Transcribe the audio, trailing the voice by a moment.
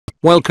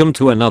Welcome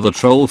to another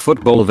troll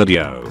football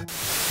video.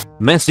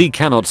 Messi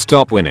cannot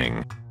stop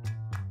winning.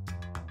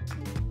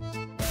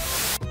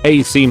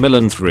 AC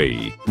Milan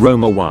 3,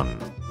 Roma 1.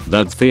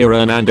 That's Theo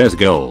Hernandez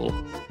goal.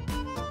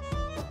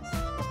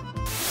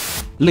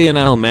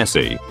 Lionel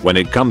Messi when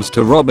it comes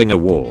to robbing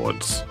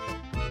awards.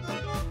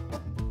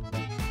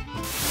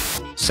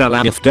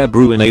 Salah if De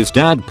Bruyne's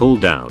dad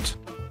pulled out.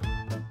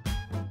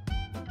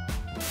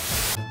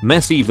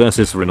 Messi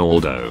vs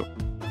Ronaldo.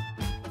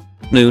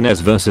 Nunez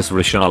vs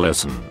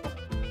Richarlison.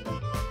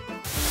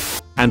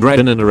 And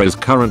Redinner is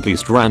currently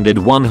stranded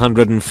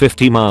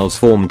 150 miles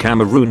from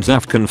Cameroon's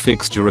AFCON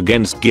fixture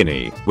against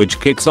Guinea,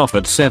 which kicks off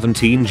at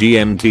 17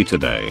 GMT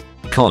today.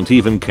 Can't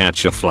even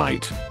catch a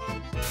flight.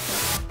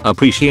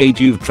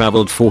 Appreciate you've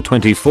traveled for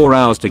 24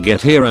 hours to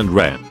get here and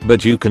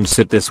but you can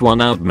sit this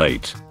one out,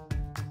 mate.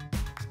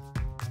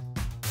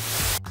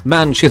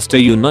 Manchester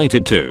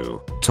United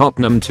 2,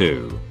 Tottenham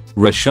 2.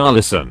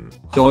 Richarlison,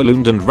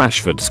 Højlund and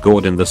Rashford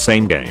scored in the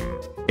same game.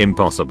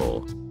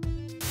 Impossible.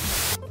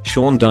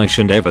 Sean Dyche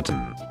and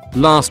Everton.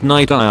 Last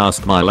night I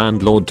asked my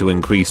landlord to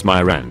increase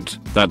my rent.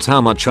 That's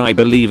how much I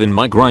believe in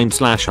my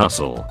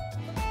grind/hustle.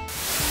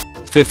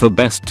 FIFA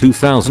Best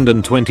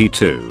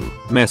 2022,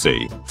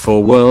 Messi,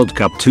 for World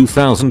Cup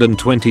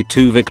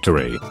 2022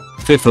 victory.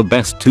 FIFA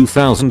Best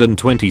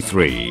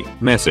 2023,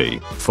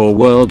 Messi, for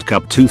World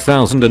Cup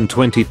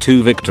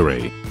 2022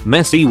 victory.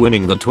 Messi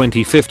winning the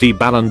 2050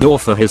 Ballon d'Or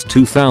for his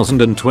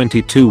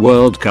 2022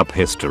 World Cup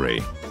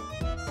history.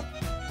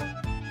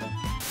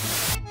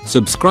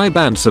 Subscribe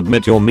and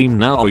submit your meme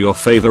now or your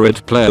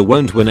favorite player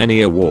won't win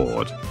any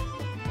award.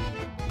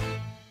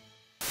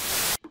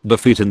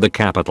 Defeat in the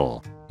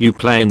capital. You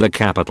play in the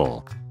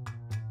capital.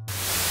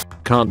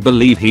 Can't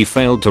believe he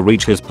failed to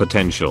reach his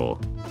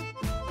potential.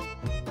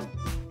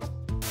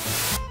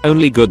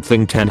 Only good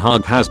thing Ten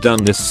Hag has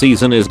done this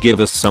season is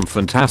give us some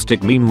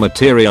fantastic meme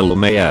material,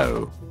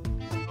 Mayo.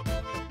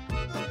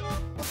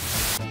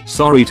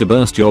 Sorry to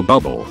burst your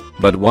bubble,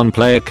 but one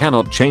player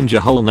cannot change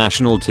a whole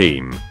national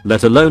team,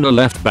 let alone a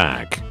left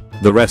back.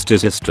 The rest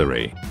is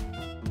history.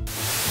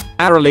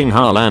 Erling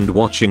Haaland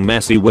watching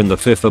Messi win the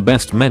FIFA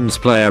Best Men's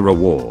Player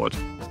award.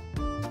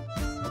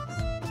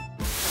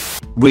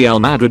 Real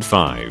Madrid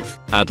 5,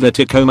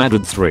 Atletico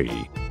Madrid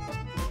 3.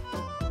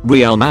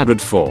 Real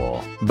Madrid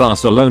 4,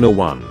 Barcelona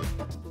 1.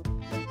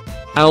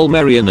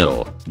 Almeria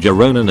 0,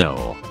 Girona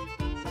 0.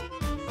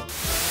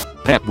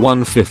 Pep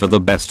won FIFA the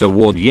Best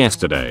award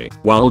yesterday,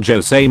 while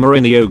Jose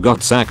Mourinho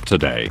got sacked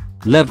today.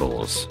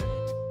 Levels.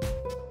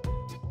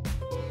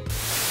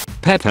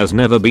 Pep has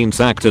never been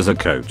sacked as a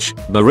coach.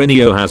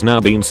 Mourinho has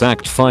now been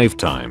sacked 5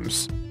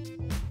 times.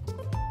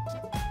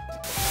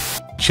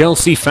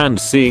 Chelsea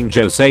fans seeing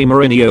Jose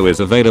Mourinho is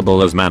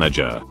available as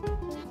manager.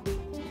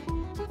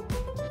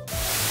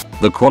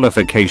 The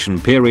qualification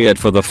period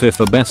for the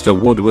FIFA Best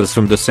Award was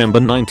from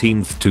December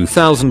 19,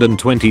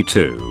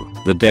 2022,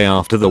 the day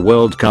after the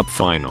World Cup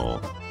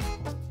final.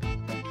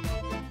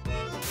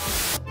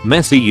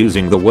 Messi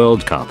using the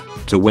World Cup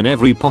to win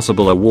every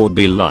possible award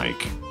be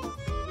like.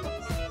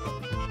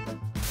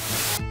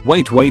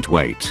 Wait,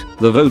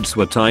 the votes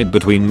were tied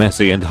between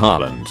Messi and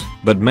Haaland,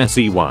 but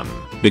Messi won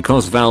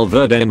because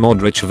Valverde and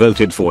Modric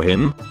voted for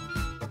him.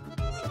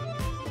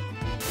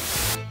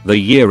 The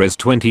year is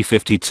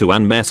 2052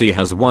 and Messi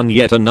has won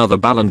yet another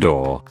Ballon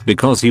d'Or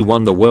because he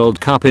won the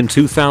World Cup in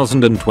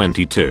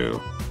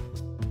 2022.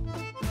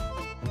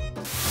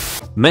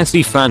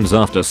 Messi fans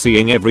after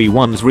seeing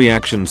everyone's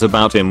reactions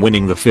about him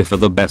winning the FIFA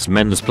the Best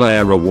Men's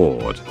Player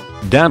award.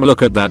 Damn,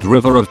 look at that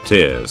river of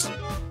tears.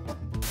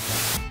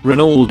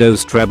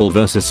 Ronaldo's treble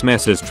versus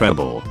Messi's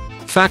treble.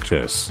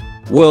 Factors: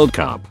 World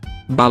Cup,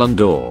 Ballon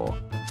d'Or,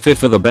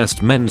 FIFA the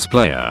Best Men's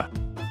Player.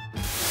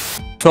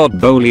 Todd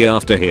Bowley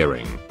after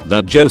hearing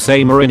that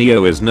Jose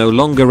Mourinho is no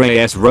longer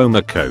AS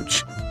Roma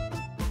coach.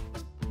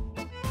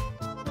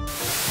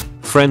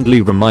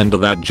 Friendly reminder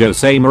that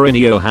Jose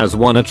Mourinho has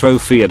won a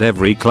trophy at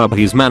every club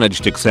he's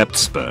managed except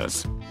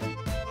Spurs.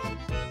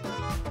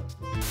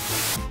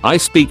 I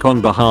speak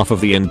on behalf of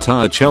the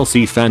entire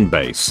Chelsea fan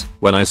base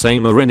when I say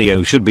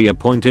Mourinho should be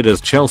appointed as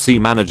Chelsea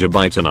manager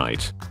by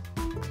tonight.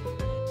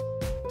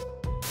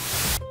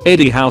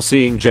 Eddie Howe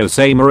seeing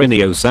Jose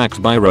Mourinho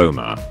sacked by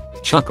Roma.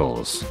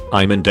 Chuckles,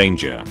 I'm in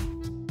danger.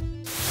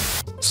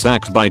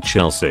 Sacked by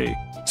Chelsea.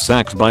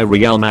 Sacked by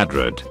Real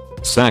Madrid.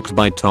 Sacked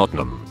by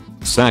Tottenham.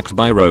 Sacked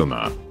by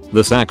Roma.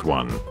 The sacked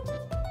one.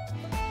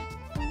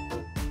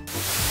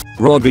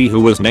 Rodri,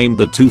 who was named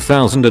the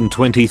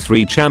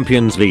 2023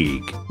 Champions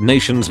League,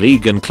 Nations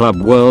League and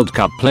Club World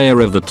Cup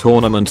Player of the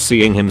Tournament,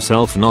 seeing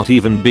himself not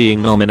even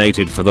being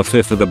nominated for the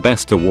FIFA the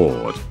Best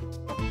award.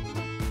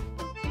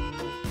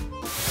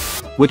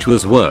 Which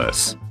was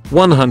worse?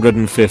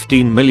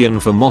 115 million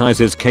for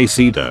Moises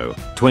Caicedo,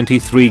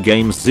 23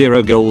 games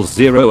 0 goals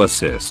 0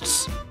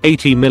 assists.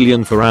 80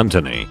 million for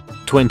Anthony,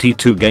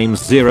 22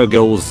 games 0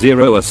 goals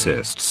 0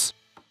 assists.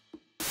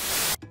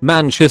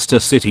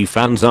 Manchester City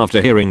fans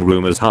after hearing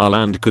rumours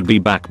Haaland could be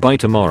back by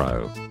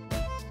tomorrow.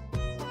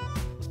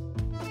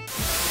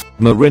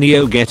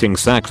 Mourinho getting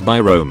sacked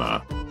by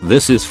Roma.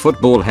 This is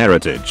football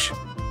heritage.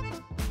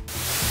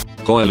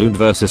 Højlund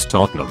vs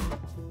Tottenham.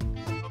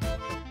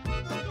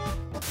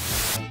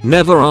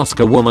 Never ask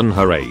a woman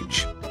her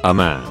age, a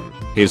man,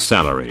 his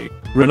salary,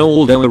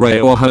 Ronaldo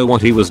Araujo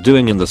what he was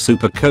doing in the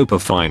Super Copa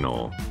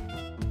final.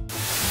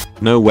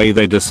 No way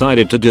they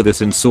decided to do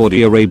this in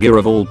Saudi Arabia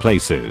of all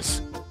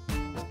places.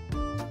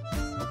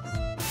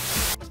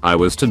 I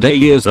was today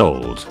years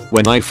old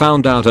when I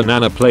found out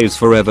Onana plays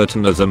for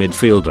Everton as a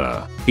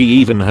midfielder. He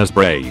even has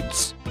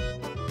braids.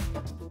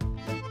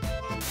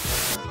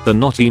 The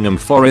Nottingham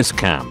Forest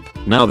camp,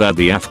 now that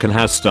the AFCON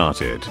has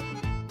started.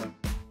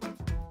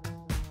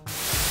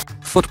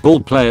 Football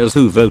players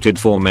who voted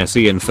for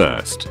Messi in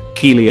first: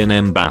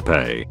 Kylian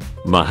Mbappe,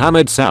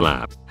 Mohamed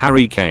Salah,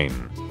 Harry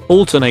Kane.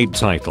 Alternate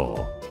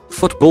title: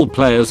 football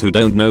players who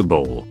don't know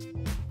ball.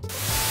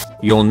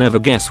 You'll never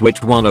guess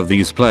which one of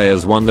these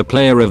players won the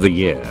Player of the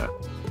Year.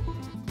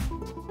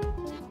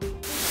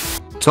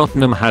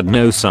 Tottenham had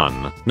no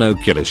Son, no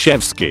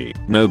Kulusevski,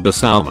 no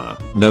Basama,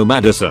 no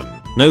Maddison,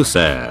 no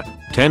Sayer.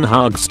 Ten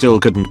Hag still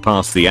couldn't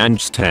pass the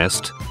Ange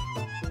test.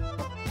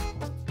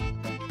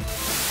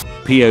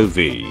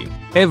 POV.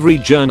 Every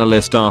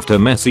journalist after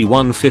Messi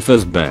won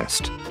FIFA's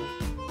best.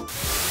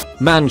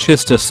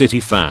 Manchester City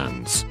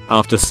fans,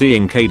 after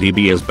seeing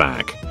KDB is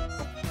back.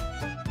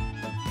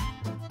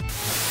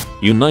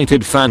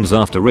 United fans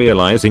after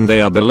realizing they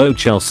are below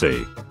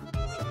Chelsea.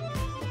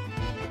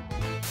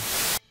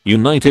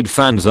 United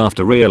fans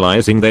after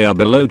realizing they are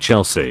below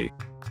Chelsea.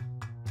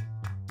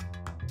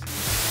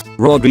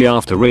 Rodri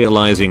after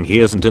realizing he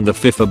isn't in the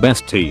FIFA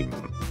best team.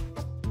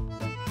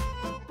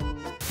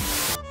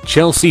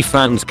 Chelsea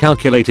fans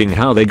calculating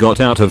how they got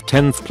out of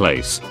 10th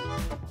place.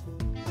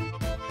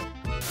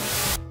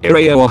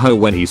 Araujo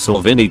when he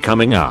saw Vinny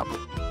coming up.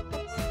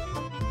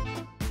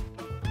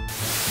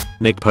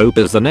 Nick Pope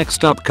is the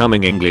next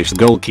upcoming English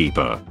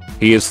goalkeeper.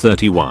 He is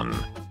 31.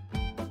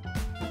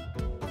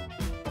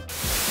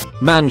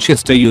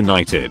 Manchester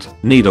United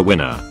need a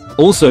winner.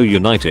 Also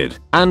United,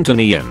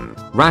 Antony and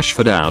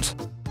Rashford out.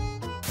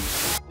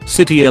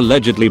 City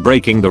allegedly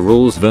breaking the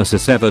rules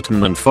versus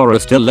Everton and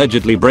Forest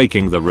allegedly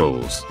breaking the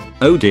rules.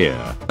 Oh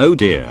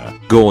dear,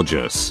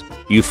 gorgeous.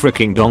 You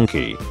freaking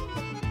donkey.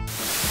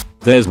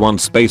 There's one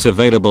space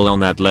available on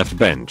that left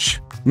bench.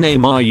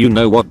 Neymar, you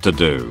know what to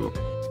do.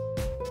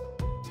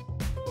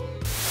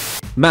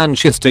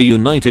 Manchester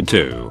United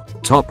 2,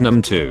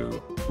 Tottenham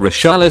 2.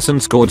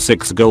 Richarlison scored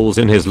 6 goals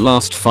in his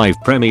last 5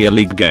 Premier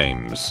League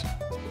games.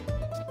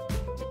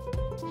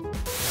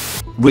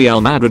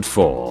 Real Madrid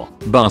 4,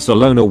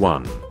 Barcelona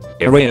 1.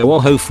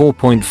 Araujo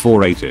 4.4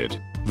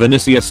 rated.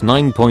 Vinicius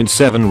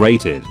 9.7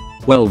 rated.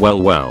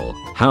 Well,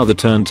 how the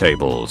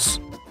turntables.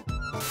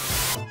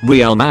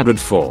 Real Madrid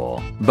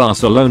 4,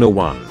 Barcelona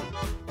 1.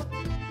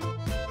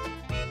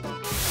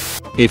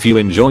 If you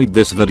enjoyed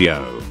this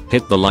video,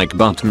 hit the like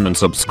button and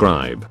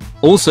subscribe.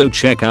 Also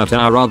check out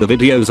our other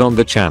videos on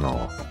the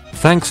channel.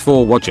 Thanks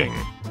for watching.